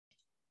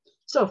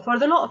So for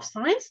the law of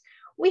sines,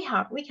 we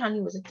can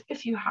use it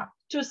if you have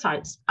two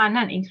sides and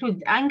then include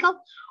the angle,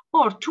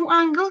 or two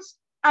angles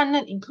and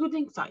then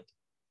including side.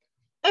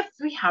 If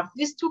we have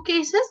these two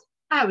cases,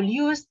 I will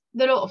use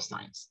the law of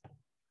sines.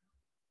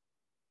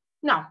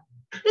 Now,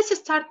 let's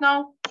start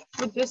now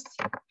with this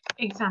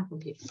example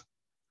here.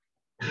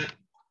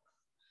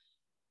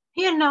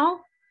 Here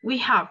now we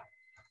have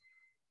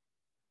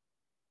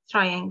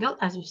triangle,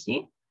 as you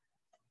see.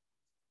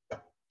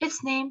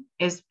 Its name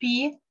is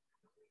P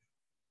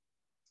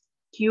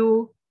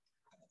Q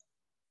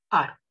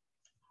R.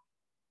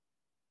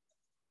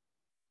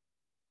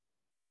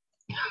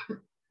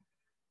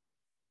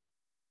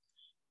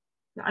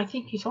 I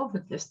think you solved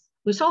this.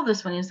 We solved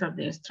this one instead of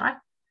this, right?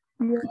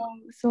 Yeah,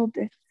 we solved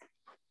it.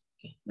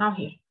 Okay, now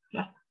here,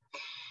 yeah.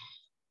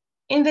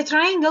 In the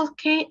triangle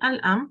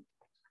KLM,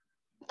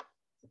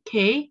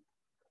 K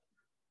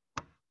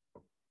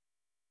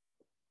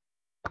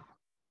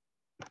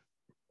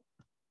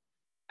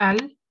L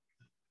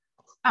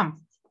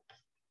M.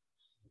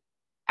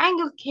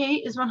 Angle K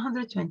is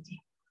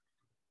 120.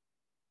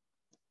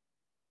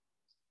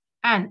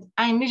 And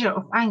a measure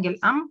of angle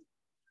M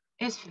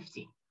is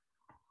 50.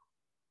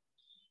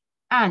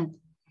 And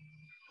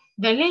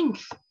the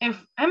length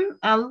of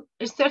ML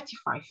is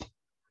 35.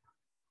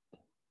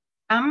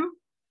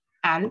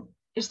 ML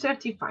is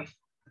 35.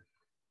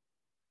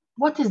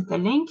 What is the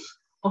length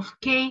of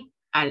KL?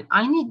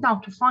 I need now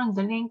to find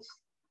the length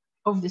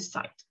of this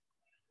side.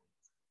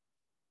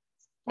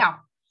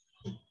 Now,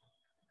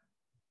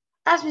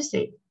 as we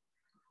said,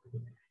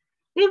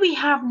 here we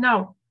have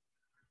now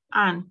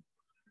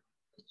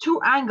two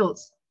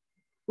angles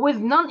with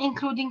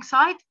non-including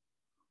side,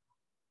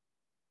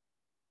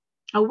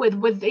 or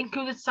with the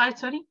included side,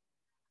 sorry,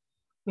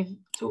 with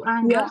two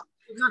angles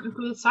with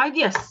non-included side,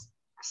 yes.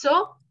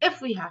 So if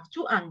we have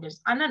two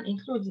angles and an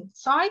included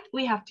side,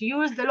 we have to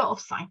use the law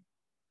of sine.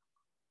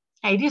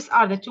 Hey, these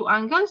are the two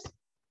angles.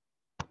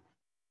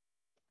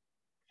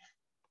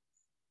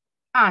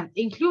 And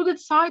included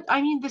side,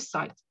 I mean this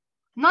side.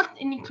 Not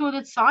an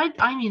included side,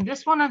 I mean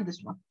this one and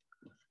this one.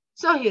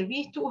 So here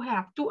we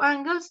have two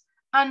angles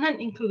and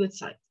an included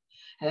side.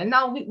 And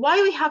now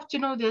why we have to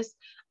know this,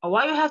 or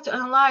why we have to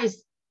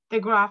analyze the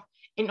graph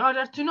in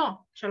order to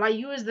know, shall I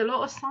use the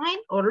law of sine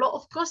or law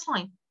of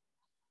cosine?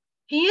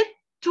 Here,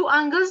 two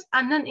angles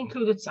and an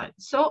included side.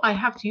 So I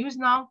have to use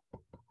now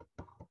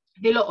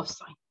the law of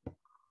sine.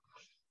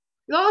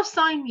 Law of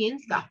sine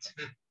means that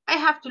I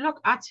have to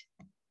look at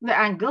the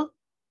angle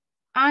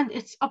and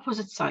its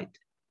opposite side.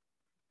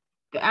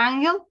 The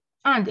angle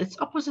and its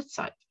opposite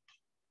side.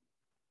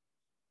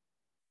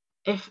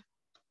 If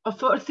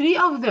for three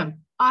of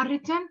them are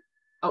written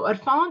or are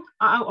found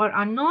or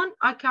unknown,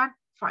 I can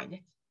find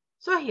it.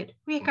 So here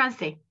we can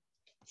say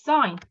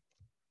sine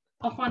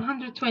of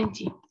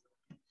 120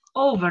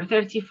 over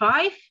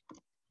 35,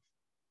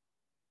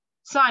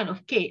 sine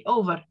of k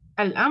over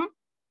lm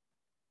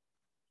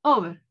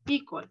over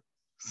equal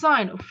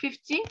sine of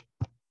 50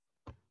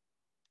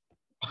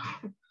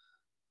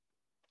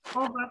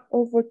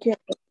 over k,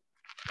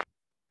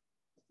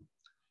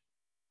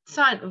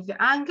 sine of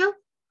the angle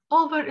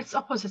over its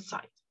opposite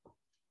side.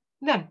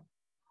 Then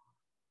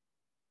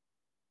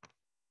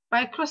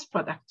by cross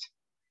product,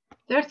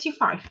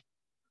 35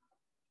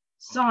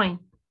 sine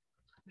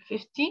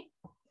 50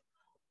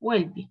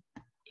 will be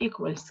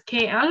equals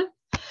KL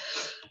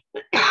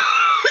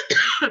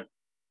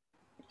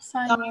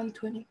sine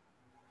 120.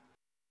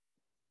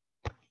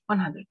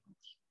 120.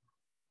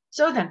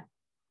 So then,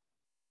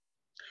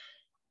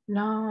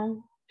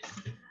 now,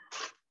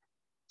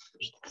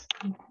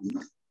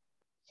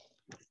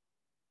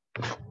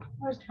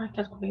 where's my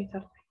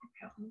calculator?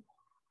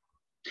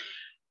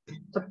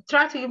 So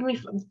try to give me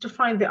to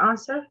find the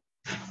answer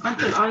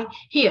until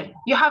here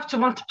you have to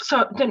multiply.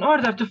 So in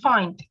order to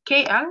find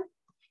KL,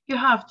 you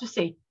have to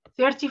say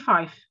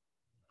 35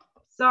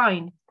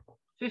 sine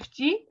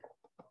 50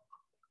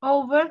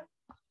 over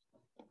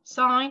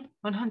sine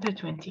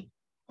 120.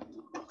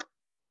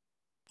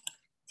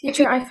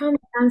 Teacher, I found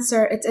the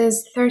answer. It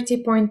is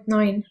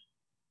 30.9.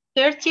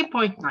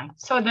 30.9.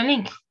 So the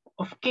length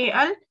of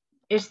KL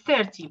is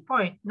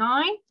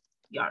 30.9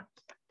 yards.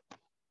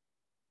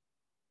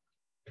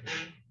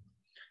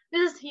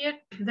 This is here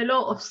the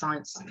law of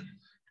sines.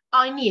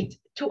 I need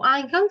two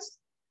angles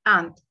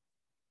and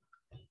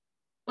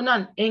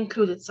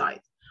non-included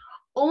side,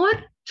 or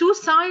two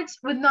sides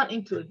with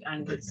non-included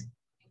angles.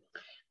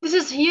 This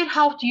is here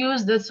how to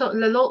use the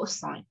law of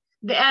sine.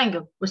 The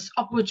angle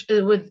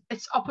with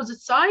its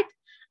opposite side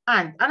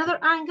and another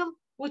angle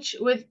which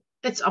with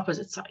its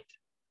opposite side.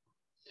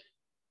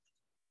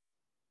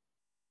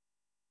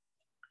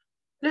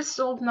 Let's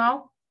solve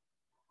now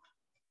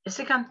a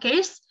second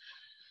case.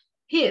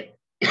 Here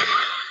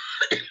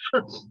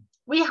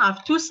we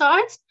have two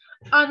sides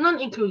and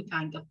non-included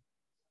angle.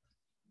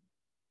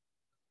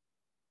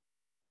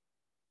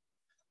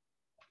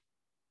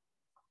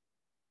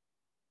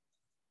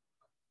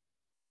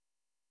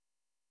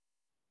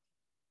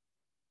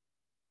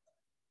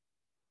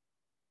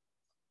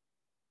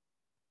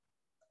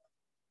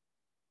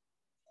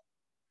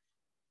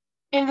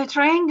 in the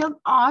triangle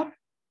RST.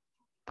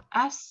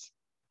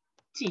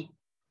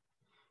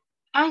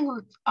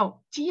 Angle, oh,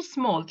 T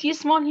small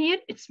here,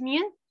 it's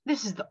mean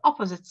this is the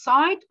opposite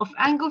side of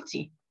angle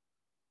T.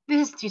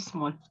 This is T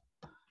small,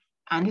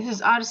 and this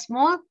is R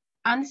small,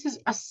 and this is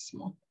S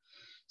small.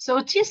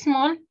 So T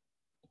small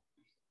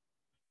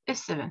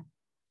is 7,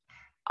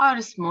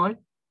 R small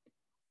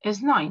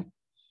is 9.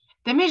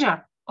 The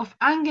measure of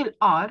angle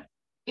R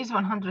is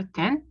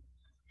 110.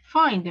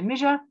 Find the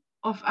measure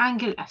of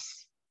angle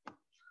S.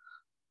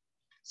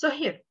 So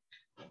here,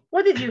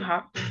 what did you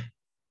have?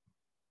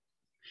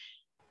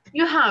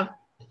 You have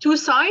two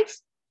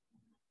sides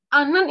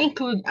and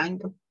non-included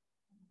angle.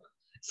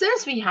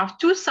 Since we have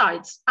two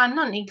sides and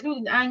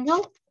non-included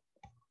angle.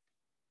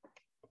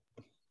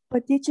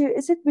 But teacher,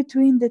 is it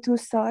between the two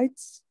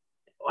sides?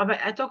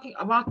 I'm talking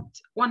about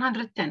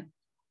 110.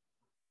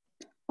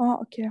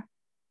 Oh, okay.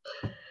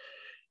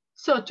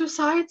 So two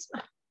sides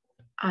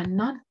and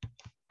none.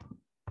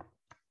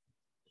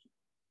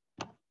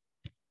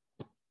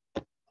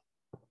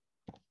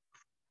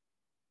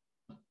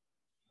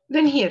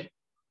 Then here,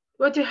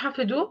 what you have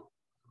to do?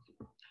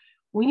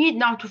 We need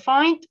now to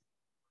find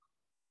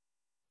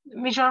the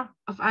measure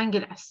of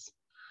angle S.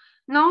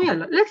 Now,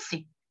 yalla, let's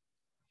see.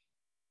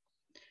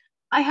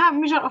 I have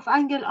measure of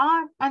angle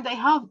R and I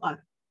have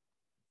R.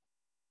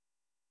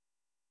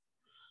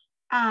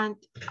 And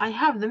I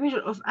have the measure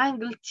of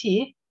angle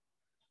T,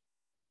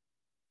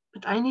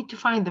 but I need to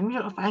find the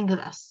measure of angle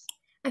S.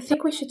 I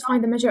think we should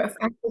find the measure of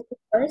angle T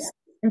first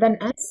and then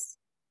S.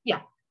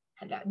 Yeah.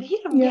 Here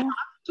we have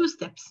two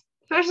steps.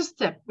 First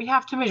step, we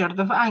have to measure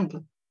the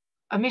angle,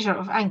 a measure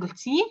of angle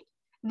T.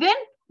 Then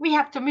we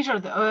have to measure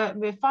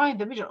we find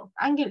the measure of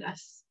angle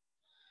S.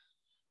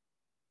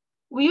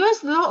 We use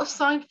the law of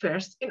sine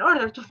first in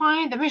order to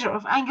find the measure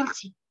of angle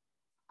T.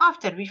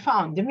 After we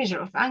found the measure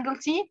of angle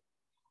T,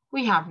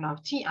 we have now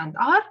T and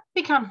R,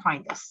 we can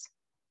find S.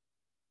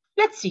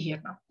 Let's see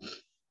here now.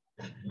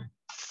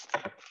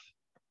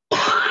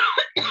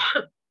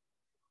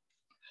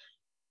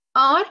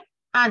 R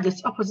and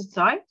its opposite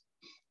side,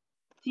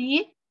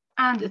 T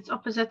and its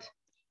opposite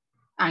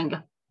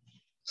angle.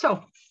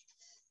 So,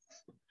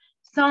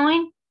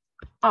 sine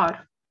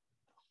R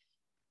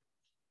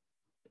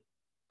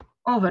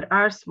over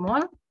R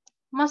small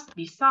must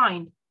be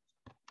sine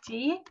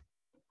T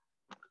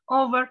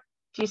over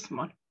T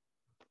small.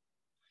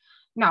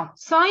 Now,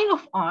 sine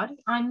of R,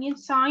 I mean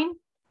sine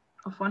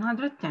of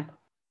 110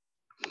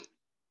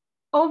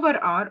 over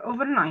R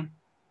over 9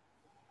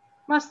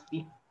 must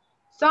be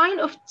sine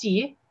of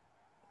T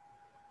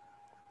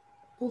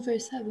over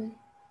 7.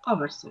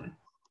 Over 7.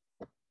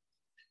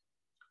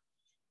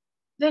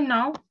 Then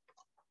now,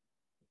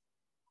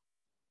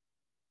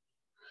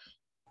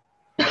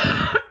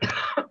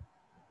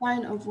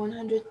 Sine of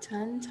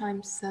 110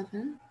 times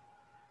 7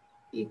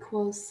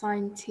 equals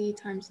sine T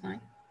times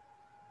 9.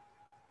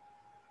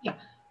 Yeah,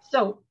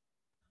 so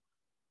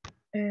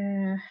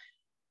 7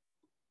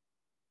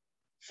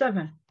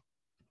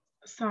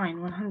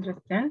 sine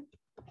 110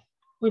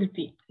 will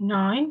be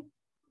 9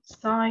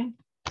 sine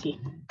T.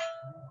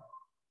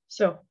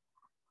 So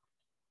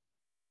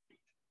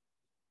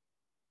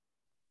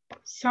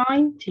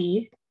sine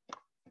T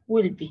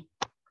will be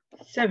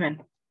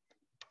 7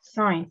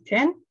 sine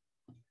 10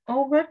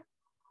 over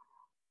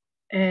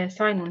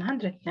sine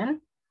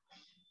 110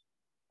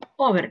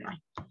 over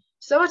 9.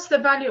 So what's the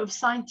value of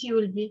sine T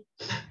will be?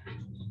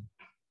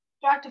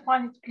 Try to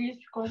find it, please,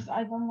 because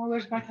I don't know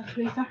where's my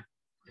calculator.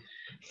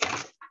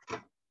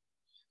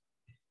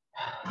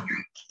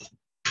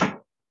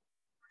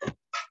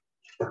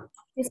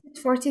 Is it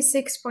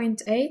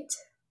 46.8?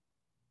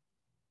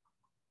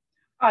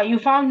 Ah, you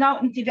found now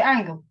into the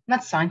angle,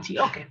 not sine T.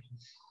 Okay.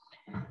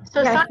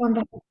 So Yeah, I sine, found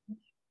that.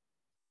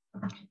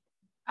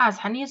 as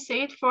Hani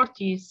said,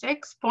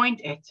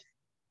 46.8.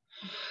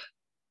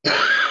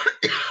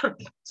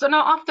 So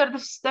now after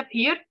this step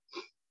here,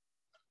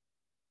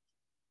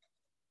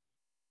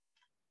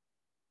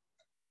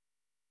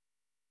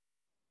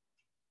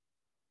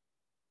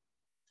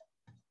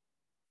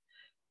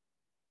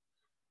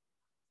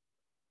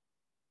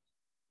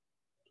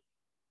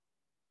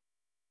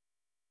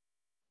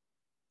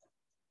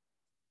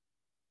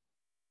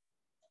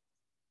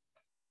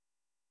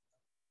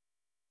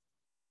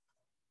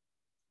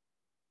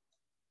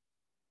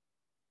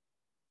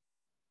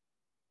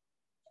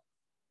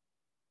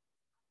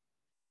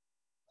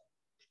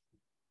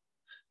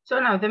 so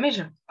now the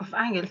measure of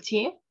angle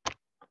T,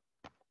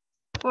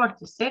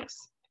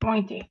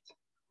 46.8.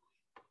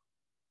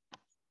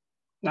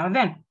 Now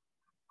then,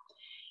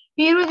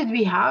 here what did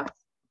we have?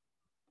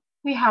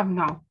 We have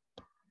now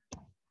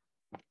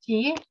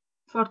T,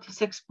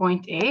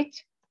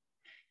 46.8,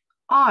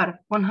 R,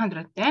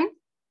 110.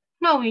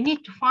 Now we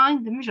need to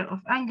find the measure of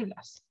angle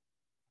S.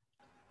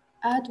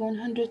 Add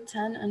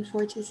 110 and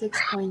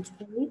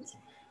 46.8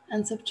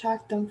 and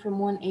subtract them from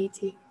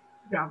 180.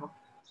 Bravo.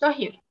 So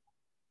here,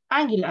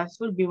 angle S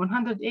will be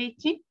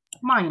 180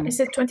 minus.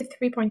 Is it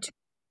 23.2?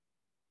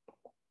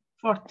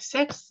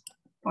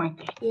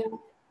 46.8. Yeah.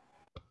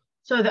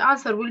 So the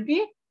answer will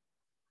be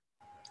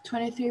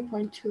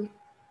 23.2.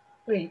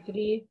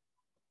 23.2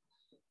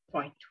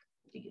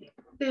 degree.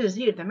 This is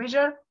here the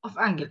measure of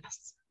angle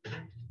S.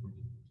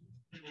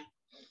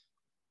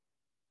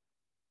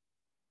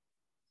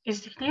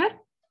 Is it clear?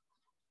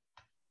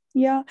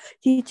 Yeah,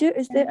 teacher,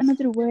 is there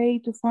another way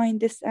to find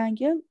this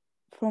angle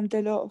from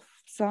the law of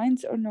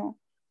sines or no?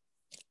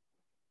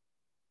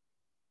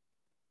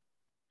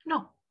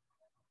 No.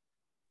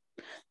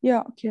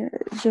 Yeah, okay,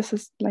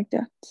 just like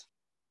that.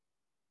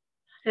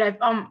 Like,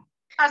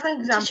 as an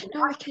example. Teacher,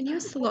 now we can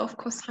use the law of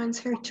cosines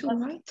here too,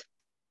 right?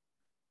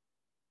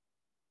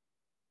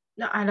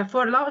 No, and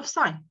for law of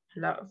sine.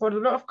 For the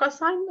law of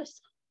cosine,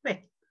 yes.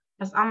 Wait,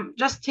 because I'm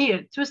just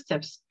here, 2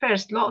 steps.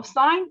 First, law of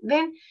sine,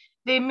 then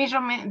the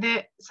measurement,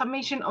 the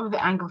summation of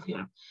the angle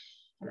theorem.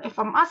 If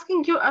I'm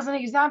asking you as an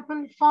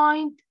example,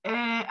 find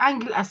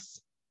angle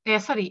S.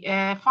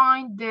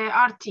 Find the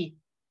RT.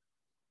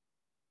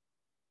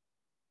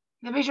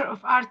 The measure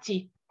of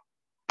RT.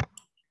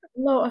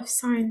 Law of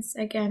sines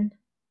again.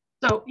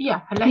 So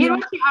yeah, here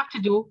what you have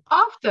to do,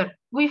 after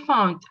we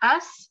found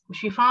S,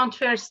 which we found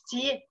first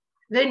T,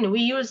 then we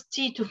use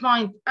T to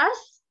find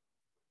S.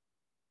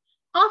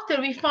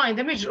 After we find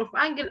the measure of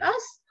angle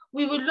S,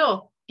 we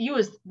will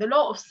use the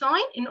law of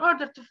sine in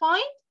order to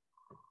find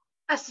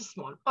S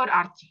small or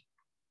RT.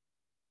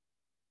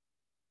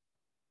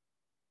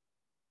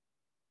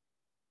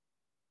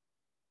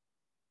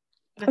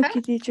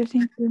 Okay, teacher,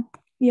 thank you.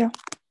 Yeah.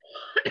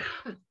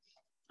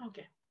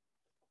 Okay.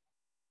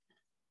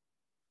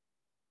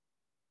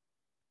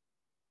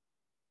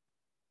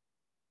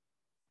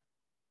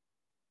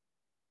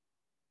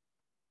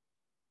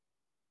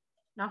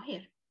 Now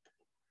here.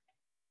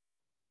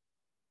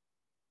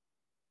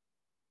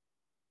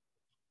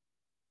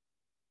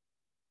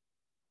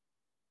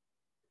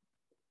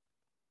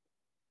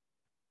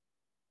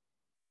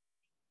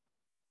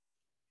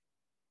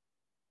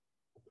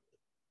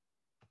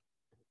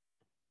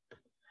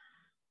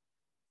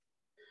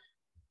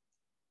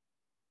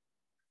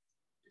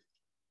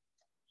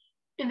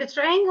 In the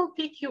triangle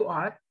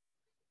PQR,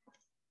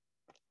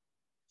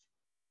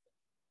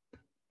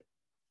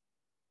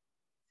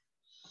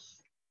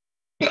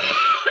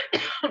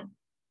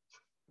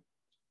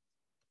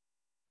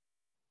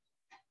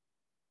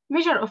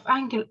 measure of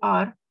angle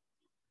R,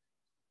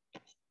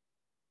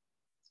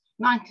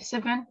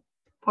 97.5.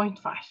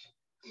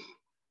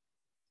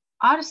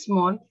 R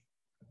small,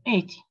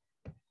 80.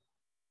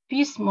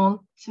 P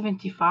small,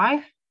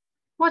 75.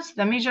 What's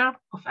the measure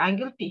of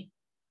angle P?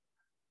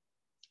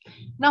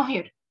 Now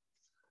here,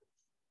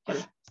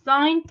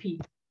 sine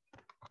P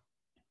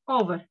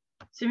over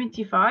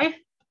 75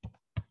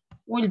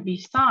 will be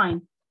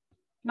sine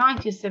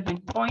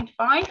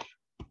 97.5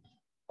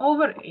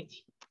 over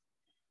 80.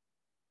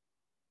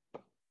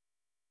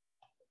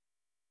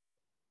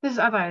 This is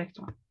a direct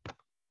one.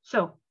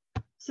 So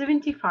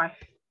 75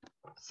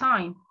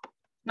 sine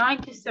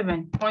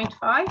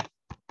 97.5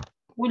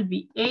 will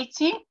be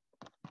 80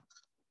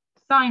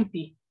 sine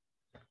P.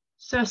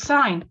 So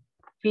sine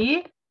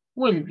P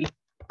will be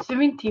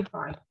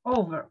 75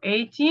 over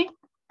 80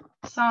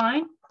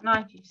 sine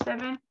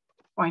 97.5.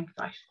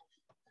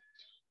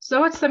 So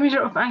what's the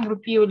measure of angle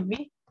P will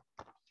be?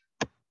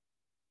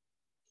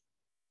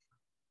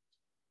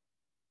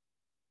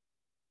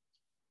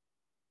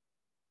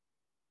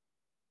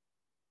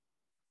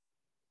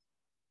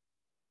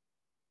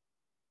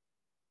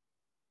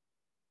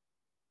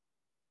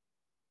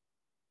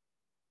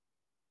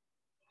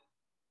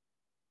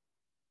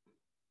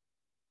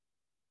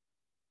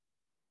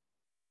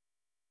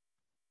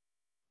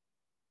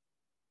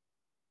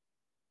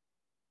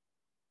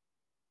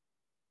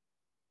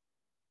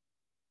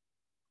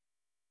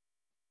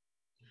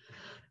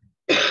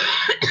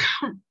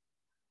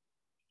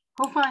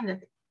 Who find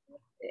it?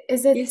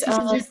 Is it Yes,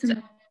 it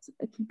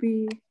will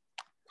be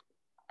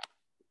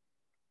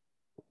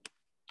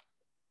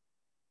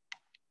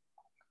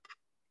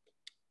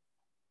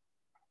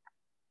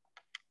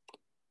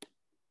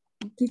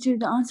teacher,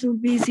 the answer will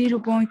be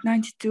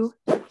 0.92.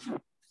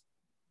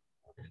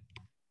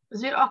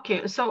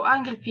 Okay, so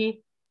angle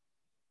P.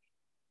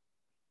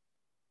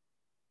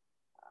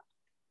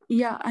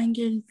 Yeah,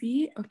 angle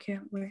P. Okay,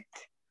 wait.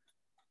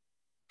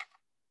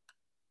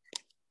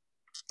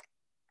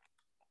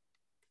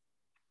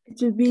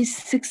 It will be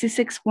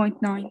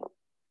 66.9.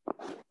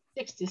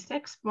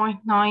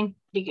 66.9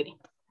 degree.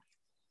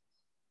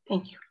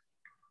 Thank you.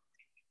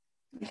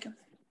 Okay.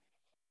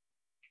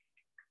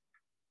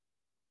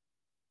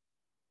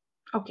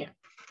 Okay.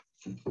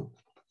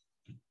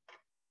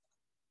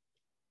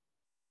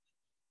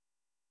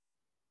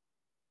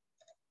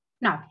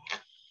 Now,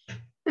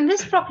 in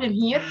this problem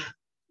here,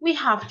 we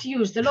have to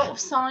use the law of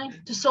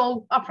sine to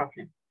solve a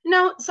problem.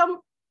 Now, some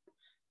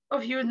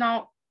of you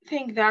now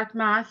think that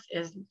math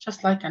is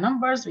just like a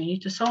numbers. We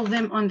need to solve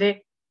them on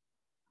the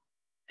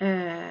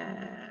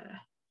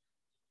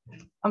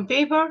on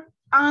paper,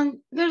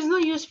 and there's no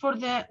use for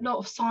the law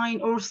of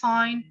sine or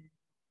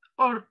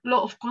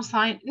law of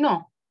cosine.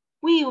 No,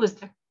 we use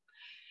them.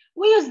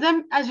 We use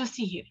them as you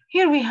see here.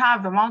 Here we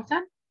have a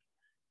mountain,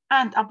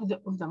 and up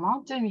of the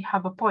mountain we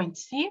have a point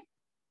C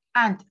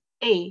and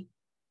A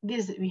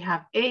This we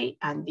have A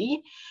and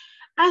B,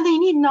 and they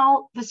need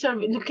now the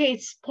survey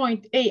locates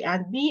point A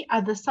and B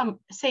at the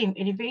same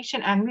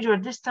elevation and measure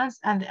distance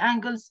and the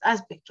angles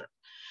as pictured.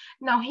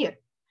 Now here,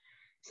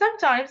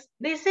 sometimes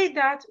they say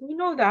that we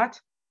know that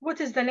what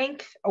is the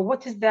length or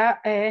what is the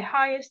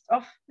highest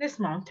of this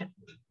mountain,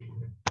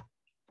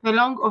 the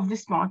long of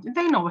this mountain.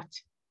 They know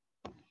it.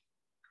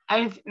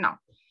 Now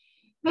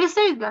they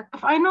say that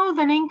if I know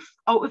the length,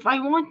 or if I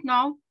want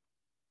now,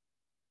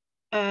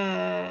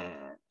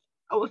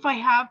 or if I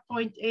have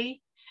point A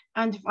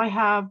and if I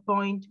have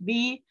point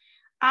B,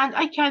 and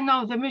I can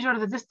now measure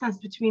the distance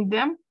between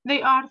them,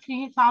 they are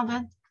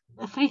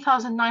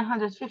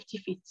 3,950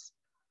 feet.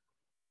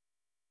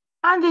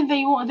 And then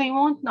they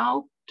want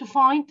now to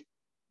find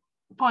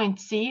point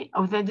C,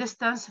 or the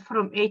distance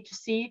from A to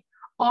C,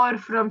 or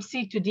from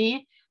C to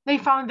D. They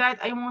found that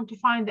I want to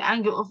find the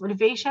angle of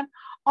elevation,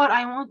 or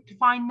I want to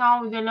find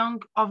now the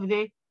length of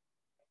the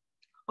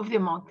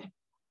mountain.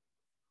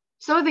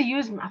 So they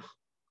use math.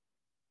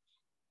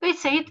 They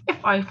said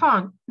if I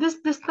found this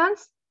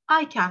distance,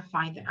 I can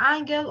find the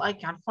angle, I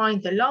can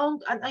find the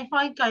length, and I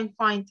can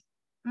find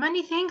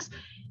many things.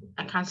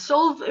 I can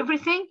solve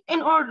everything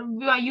in order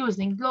by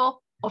using law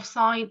of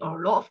sine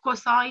or law of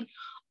cosine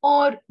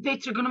or the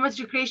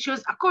trigonometric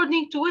ratios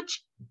according to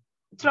which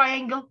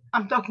triangle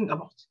I'm talking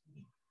about.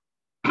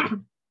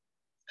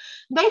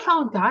 They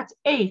found that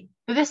the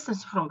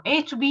distance from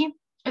A to B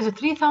is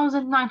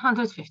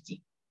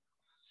 3,950.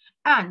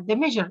 And the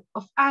measure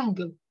of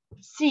angle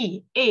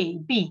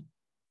CAB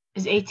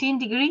is 18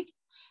 degrees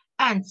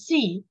and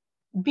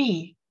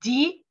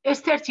CBD is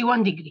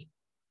 31 degrees.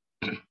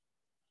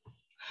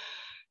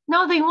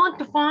 Now they want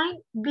to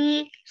find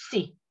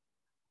BC.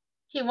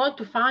 He wants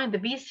to find the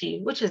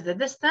BC, which is the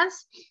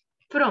distance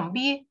from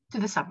B to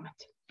the summit.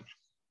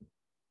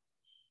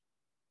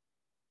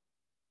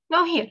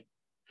 Now here,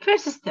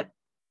 first step,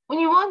 when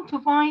you want to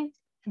find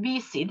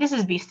BC, this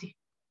is BC.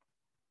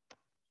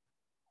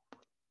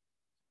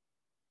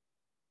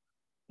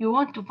 You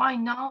want to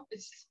find now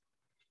its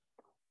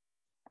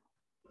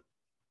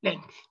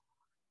length.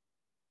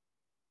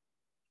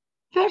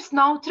 First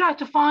now try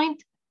to find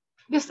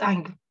this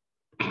angle.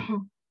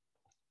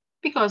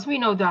 Because we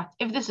know that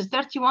if this is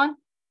 31,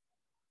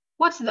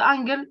 what's the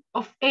angle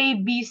of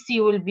ABC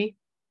will be?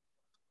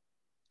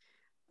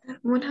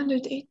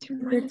 180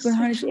 minus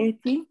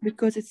 180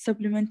 because it's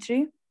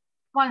supplementary.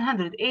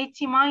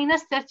 180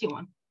 minus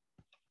 31.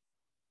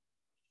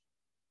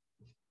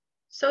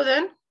 So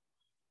then,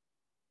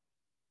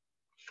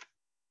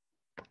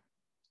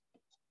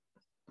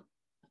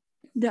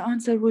 the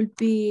answer will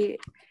be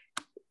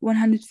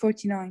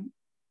 149.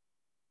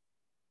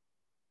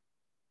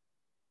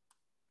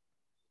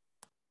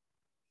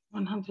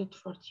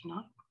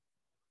 149.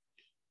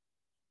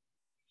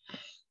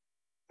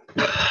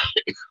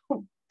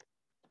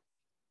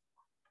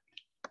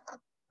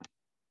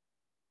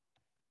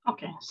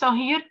 Okay, so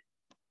here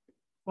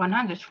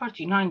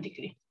 149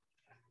 degrees.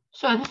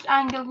 So this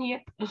angle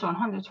here is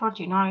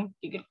 149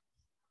 degrees.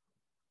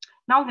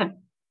 Now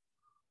then,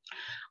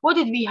 what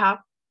did we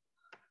have?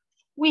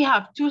 We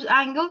have two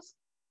angles,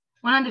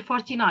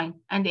 149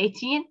 and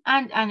 18,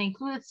 and an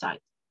included side.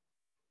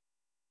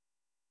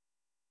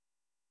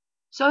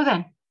 So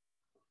then,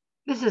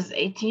 this is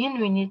 18,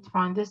 we need to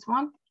find this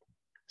one.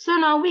 So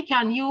now we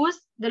can use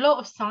the law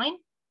of sine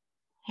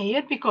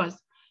here because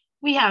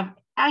we have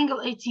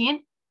angle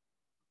 18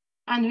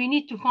 and we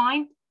need to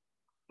find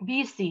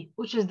BC,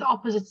 which is the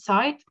opposite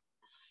side.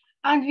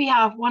 And we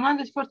have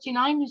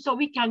 149, so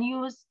we can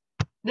use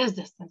this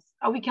distance.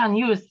 Or we can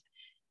use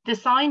the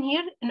sine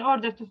here in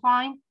order to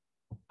find,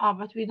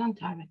 but we don't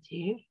have it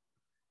here.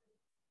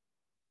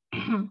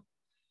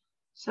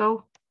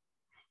 So,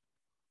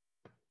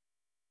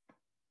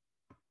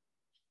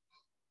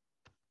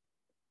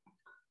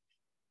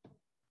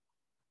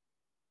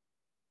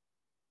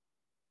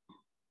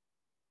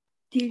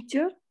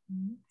 Teacher?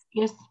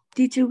 yes.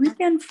 Teacher, we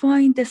can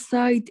find the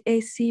side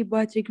AC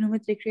by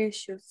trigonometric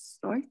ratios,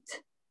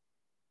 right?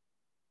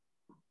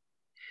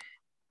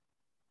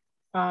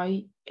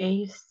 By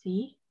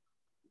AC.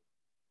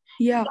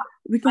 Yeah,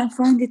 we can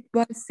find it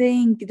by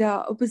saying the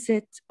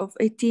opposite of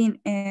 18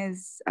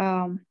 is,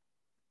 no,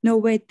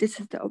 wait, this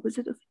is the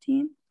opposite of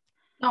 18?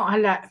 No,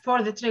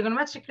 for the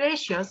trigonometric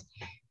ratios,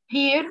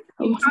 here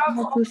you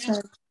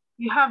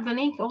have the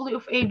length only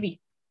of AB.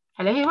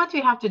 Here what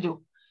we have to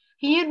do?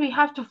 Here we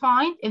have to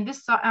find, in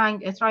this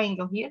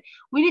triangle here,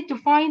 we need to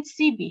find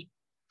CB.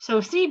 So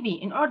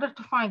CB, in order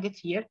to find it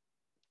here,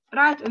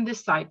 right on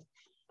this side,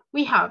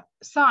 we have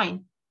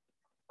sine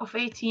of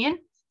 18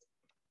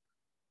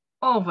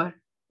 over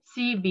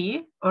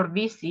CB or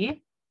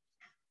BC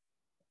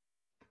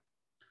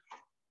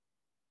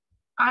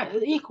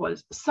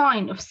equals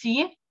sine of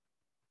C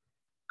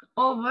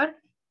over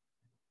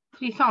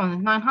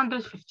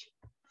 3,950.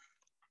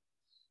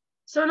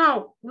 So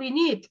now we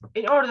need,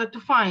 in order to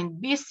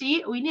find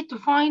BC, we need to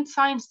find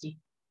sine C.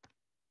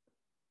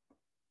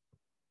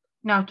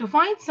 Now to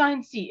find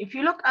sine C, if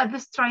you look at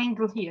this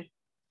triangle here.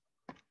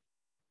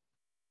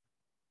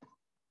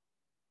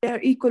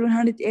 They're equal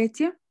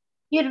 180?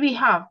 Here we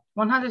have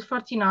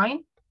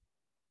 149.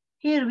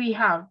 Here we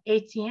have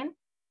 18.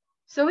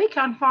 So we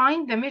can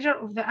find the measure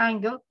of the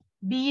angle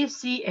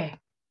BCA,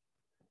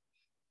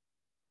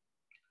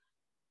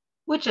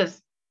 which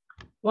is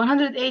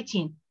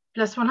 118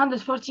 plus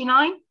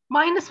 149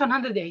 minus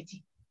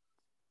 180.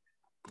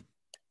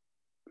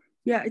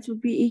 Yeah, it will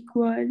be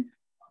equal.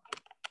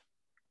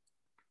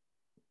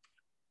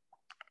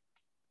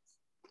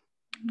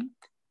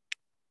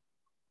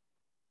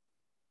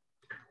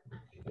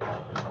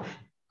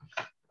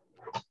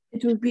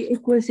 It will be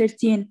equal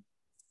 13.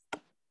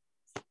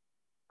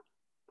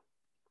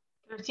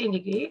 13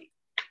 degrees.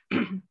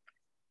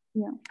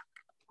 Yeah.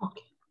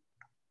 Okay.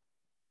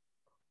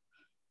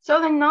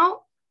 So then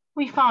now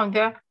we found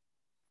the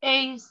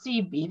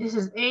ACB. This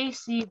is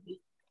ACB.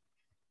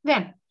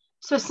 Then,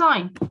 so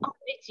sine of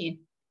 18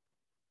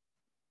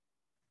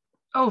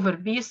 over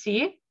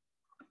BC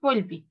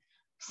will be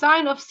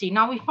sine of C.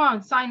 Now we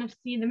found sine of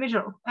C, the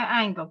measure of the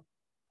angle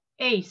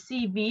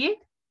ACB,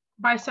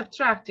 by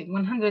subtracting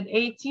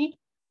 180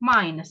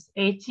 minus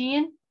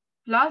 18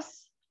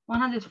 plus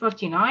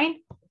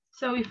 149.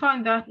 So we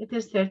find that it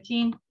is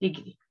 13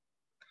 degrees.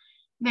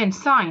 Then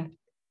sine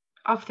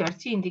of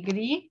 13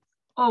 degrees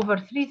over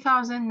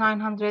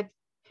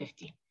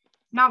 3,950.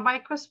 Now by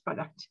cross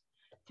product,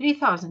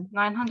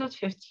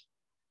 3,950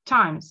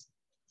 times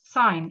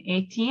sine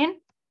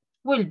 18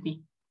 will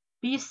be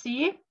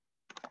BC.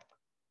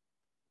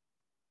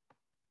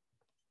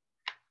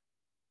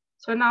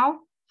 So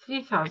now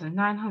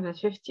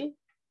 3,950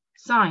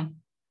 sine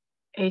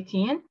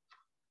 18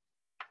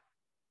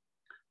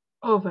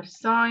 over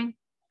sine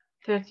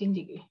 13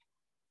 degrees.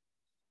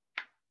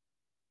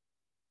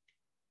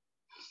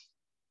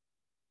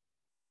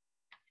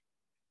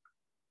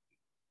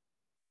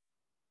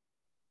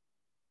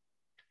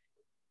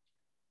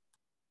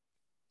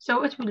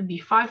 So it will be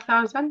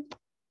 5,000.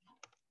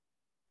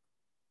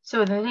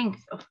 So the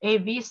length of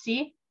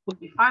ABC will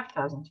be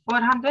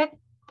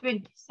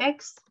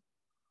 5,426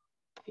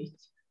 feet.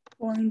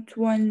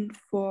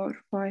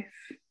 0.145.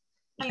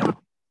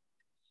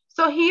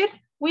 So here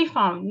we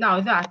found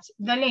now that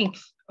the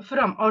length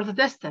from, or the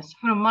distance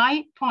from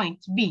my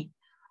point B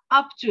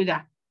up to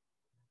the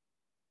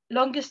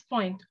longest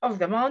point of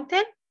the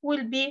mountain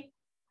will be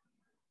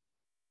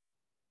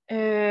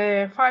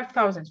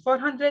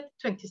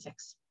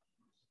 5,426.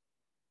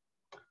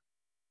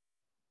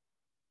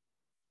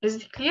 Is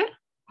it clear?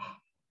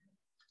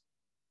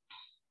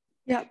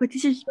 Yeah, but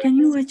teacher, can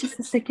you wait just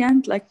a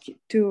second, like,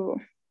 to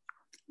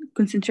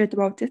concentrate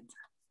about it?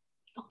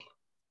 Okay.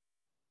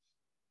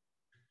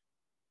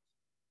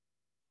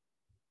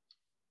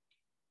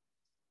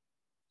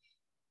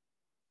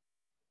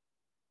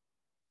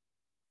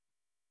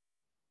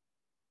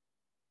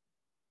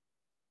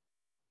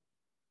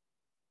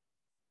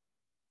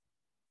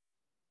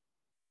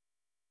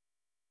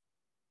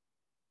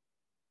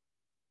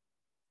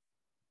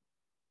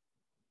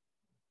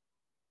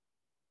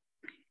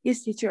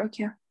 Yes, teacher,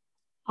 okay.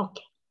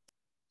 Okay.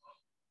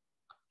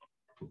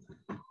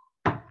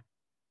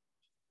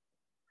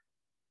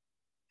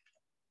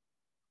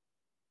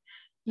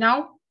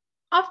 Now,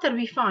 after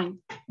we find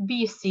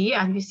BC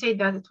and we say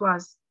that it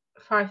was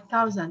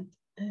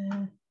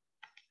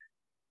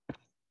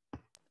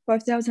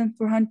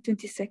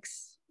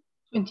 5,426.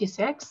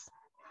 26,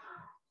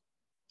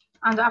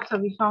 and after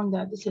we found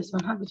that this is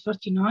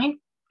 149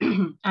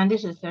 and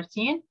this is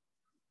 13.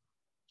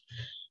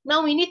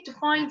 Now we need to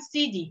find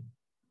CD.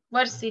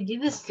 Where's CD?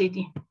 This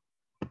CD.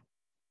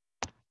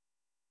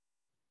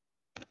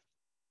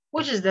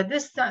 Which is the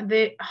distance,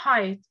 the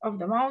height of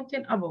the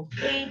mountain above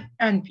A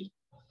and B.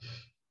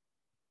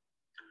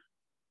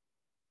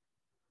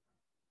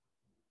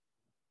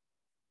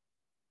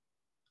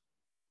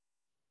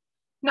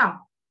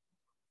 Now,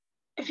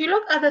 if you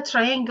look at the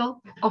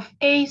triangle of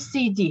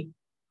ACD,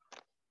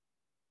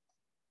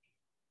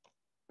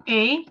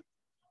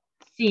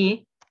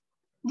 ACD.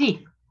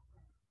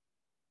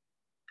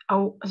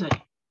 Oh,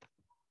 sorry.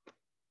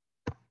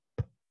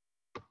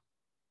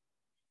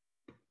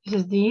 This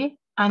is D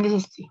and this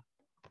is C.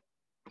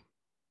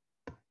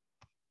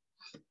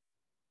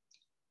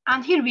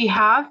 And here we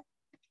have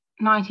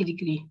 90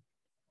 degrees,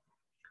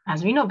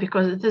 as we know,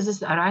 because this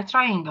is a right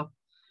triangle.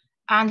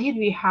 And here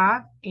we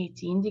have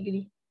 18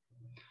 degrees.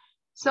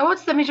 So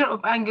what's the measure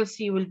of angle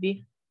C will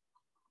be?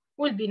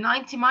 Will be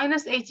 90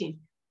 minus 18,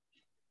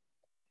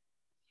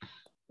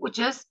 which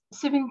is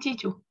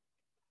 72.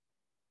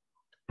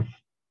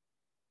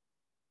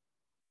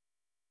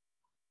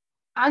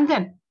 And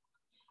then,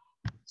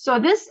 so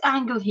this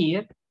angle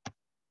here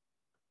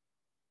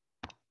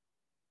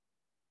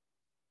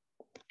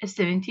is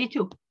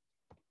 72.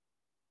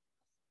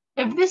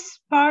 If this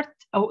part,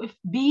 or if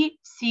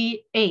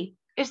BCA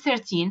is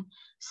 13,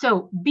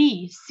 so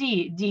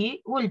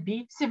BCD will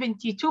be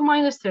 72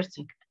 minus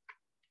 13,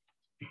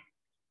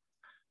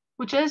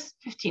 which is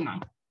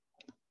 59.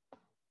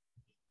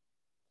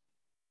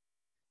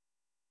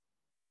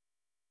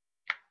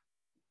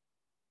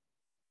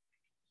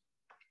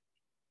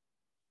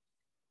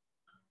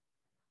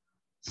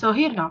 So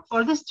here now,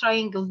 for this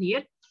triangle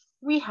here,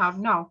 we have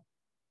now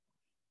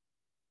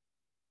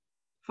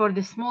for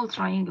the small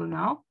triangle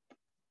now.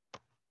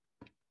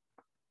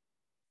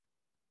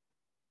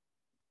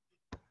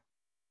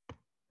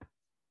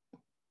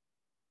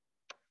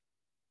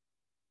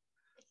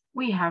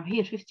 We have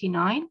here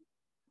 59.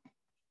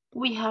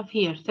 We have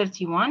here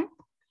 31.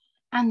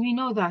 And we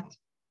know that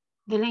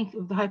the length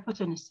of the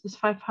hypotenuse is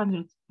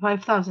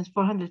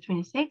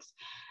 5,426.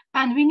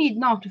 And we need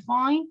now to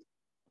find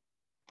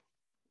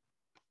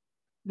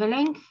the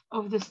length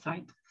of this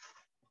side.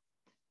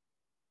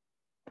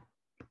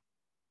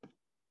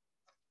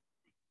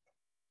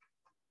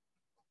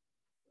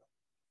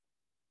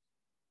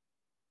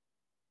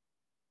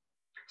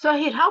 So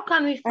here, how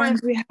can we find?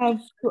 And we have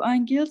two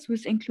angles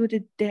with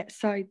included the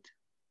side.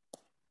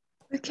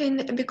 We can,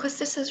 because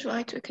this is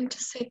right, we can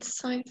just say the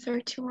sine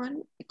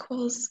 31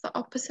 equals the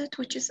opposite,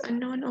 which is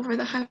unknown, over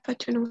the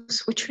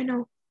hypotenuse, which we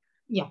know.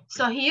 Yeah,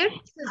 so here,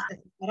 since this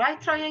is the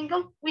right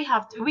triangle, we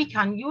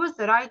can use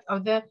the right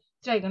of the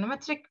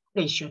trigonometric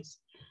ratios.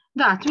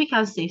 That we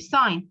can say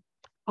sine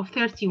of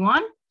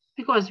 31,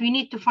 because we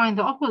need to find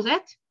the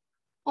opposite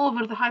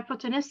over the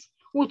hypotenuse,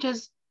 which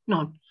is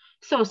known.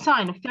 So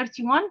sine of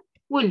 31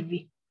 will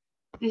be,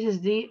 this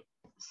is the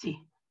C.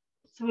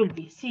 So will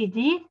be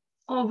CD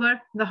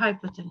over the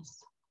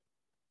hypotenuse.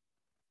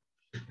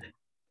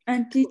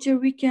 And teacher,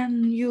 we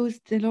can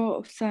use the law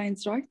of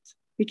sines, right?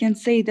 We can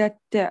say that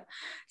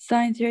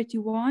sine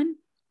 31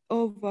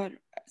 over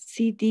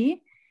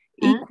CD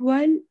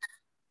equal,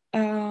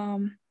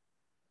 no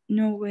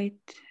wait.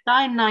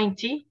 Sine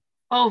 90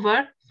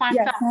 over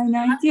 5,000. Yeah, sine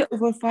 90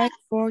 over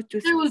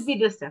 5,426. It will be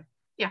the same.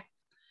 Yeah.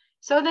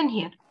 So then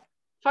here,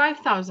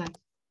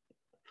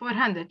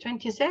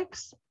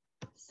 5,426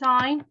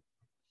 sine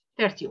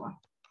 31.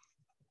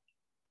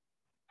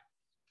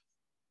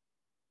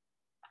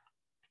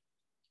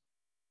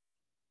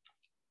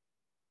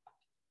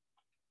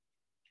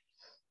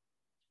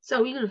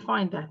 So we will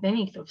find that the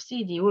length of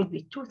CD will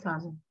be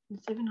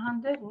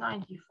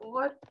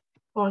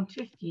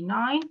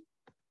 2,794.59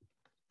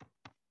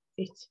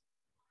 feet.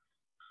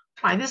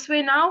 By this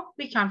way now,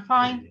 we can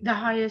find the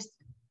highest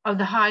of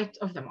the height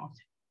of the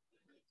mountain.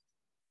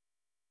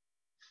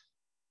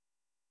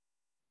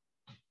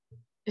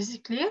 Is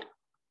it clear?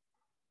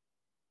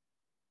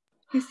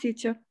 Yes,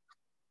 teacher.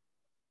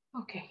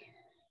 Okay.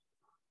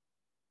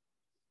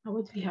 Now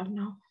what do we have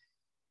now?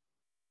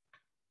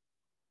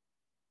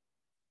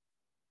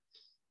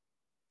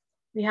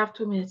 We have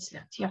 2 minutes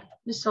left. Yeah,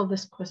 let's solve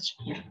this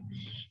question here.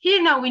 Here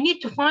now we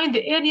need to find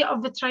the area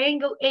of the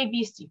triangle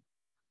ABC.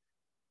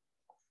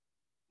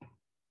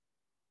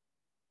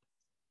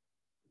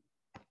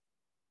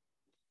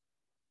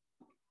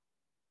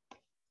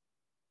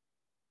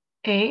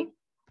 A,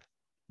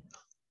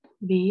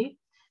 B,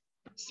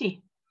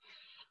 C.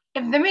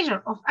 If the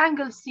measure of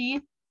angle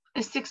C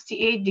is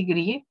 68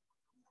 degrees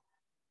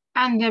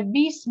and the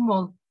B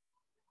small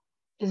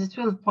is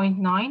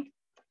 12.9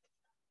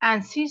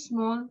 and C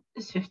small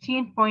is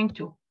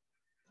 15.2.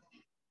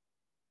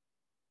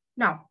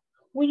 Now,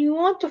 when you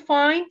want to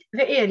find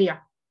the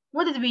area,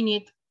 what did we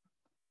need?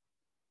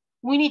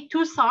 We need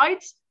two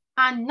sides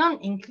and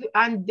include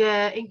An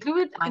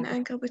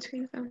angle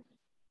between them.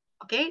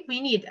 Okay, we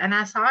need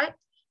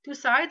two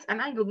sides, an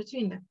angle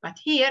between them. But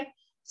here,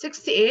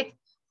 68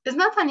 is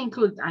not an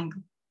included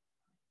angle.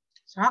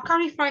 So how can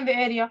we find the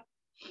area?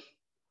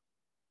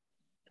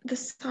 The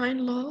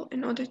sine law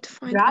in order to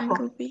find Bravo.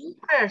 angle B.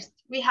 First,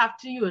 we have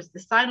to use the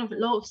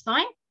law of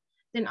sine.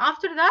 Then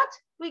after that,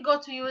 we go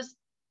to use,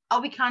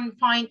 we can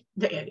find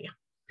the area.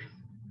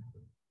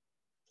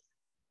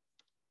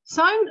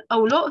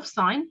 Law of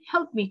sine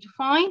helped me to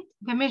find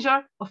the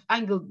measure of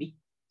angle B.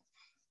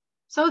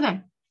 So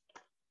then,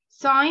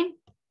 sine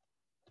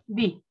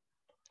B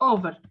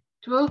over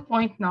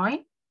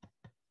 12.9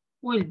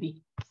 will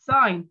be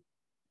sine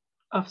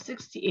of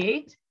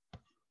 68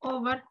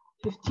 over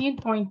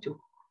 15.2.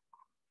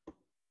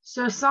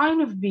 So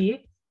sine of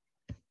B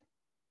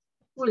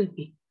will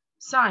be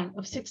sine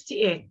of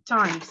 68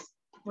 times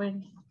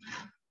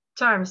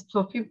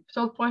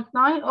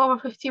 12.9 over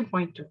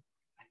 15.2.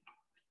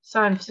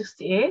 Sine of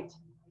 68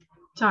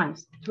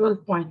 times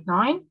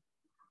 12.9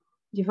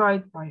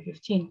 divided by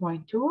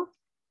 15.2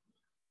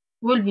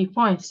 will be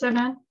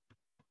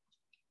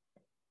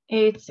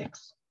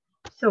 0.786.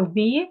 So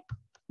B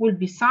will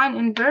be sine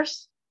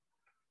inverse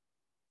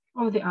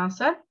of the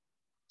answer.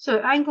 So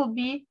angle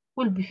B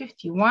will be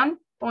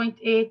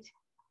 51.8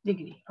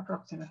 degrees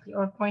approximately,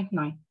 or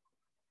 0.9.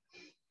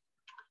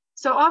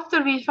 So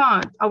after we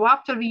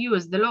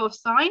use the law of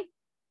sine,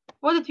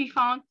 what did we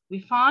find?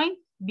 We find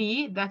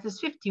B, that is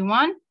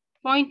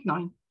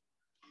 51.9.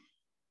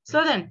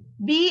 So then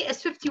B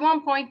is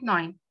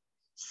 51.9,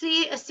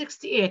 C is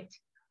 68.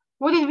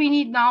 What did we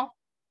need now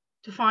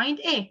to find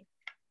A?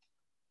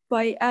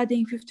 By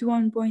adding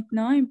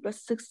 51.9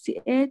 plus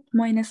 68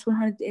 minus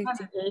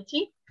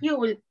 180. You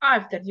will,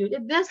 after you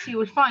did this, you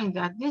will find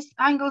that this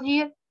angle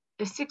here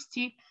is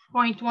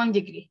 60.1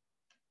 degree.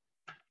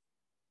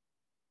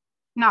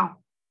 Now,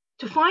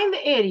 to find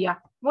the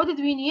area, what did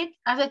we need?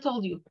 As I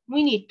told you,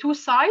 we need two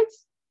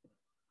sides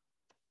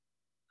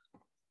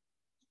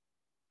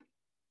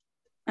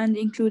And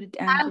included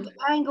angle. And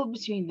angle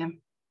between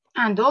them.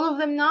 And all of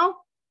them now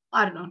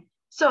are known.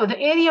 So the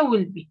area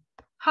will be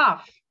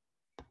half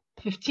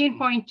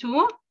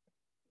 15.2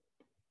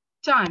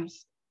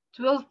 times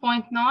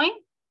 12.9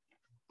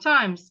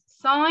 times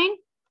sine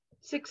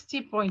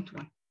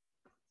 60.1.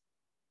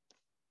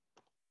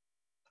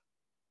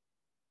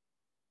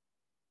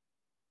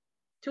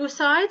 Two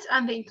sides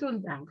and the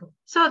included angle.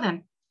 So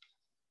then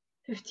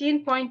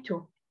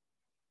 15.2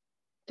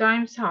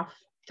 times half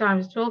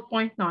times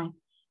 12.9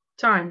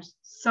 times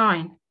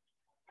sine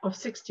of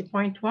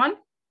 60.1,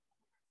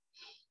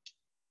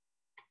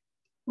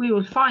 we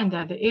will find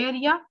that the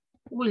area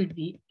will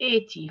be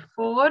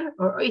 84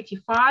 or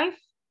 85.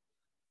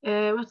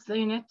 What's the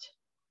unit?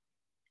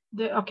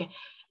 Okay,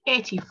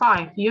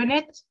 85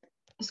 unit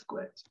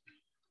squared.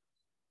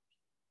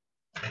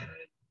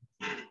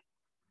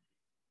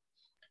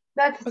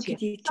 That's okay, it.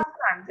 teacher.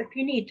 Sometimes if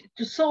you need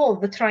to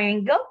solve the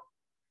triangle,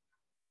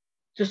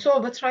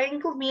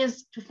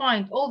 means to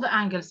find all the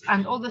angles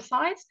and all the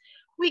sides,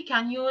 we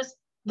can use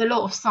the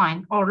law of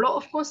sine or law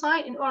of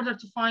cosine in order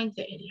to find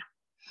the area.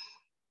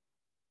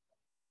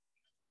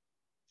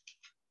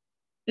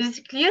 Is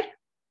it clear?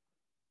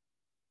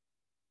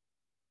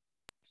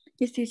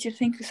 Yes, teacher.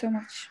 Thank you so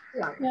much.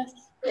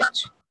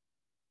 Yes.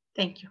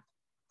 Thank you.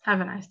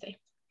 Have a nice day.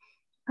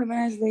 Have a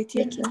nice day,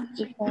 teacher.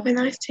 Have a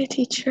nice day,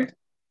 teacher.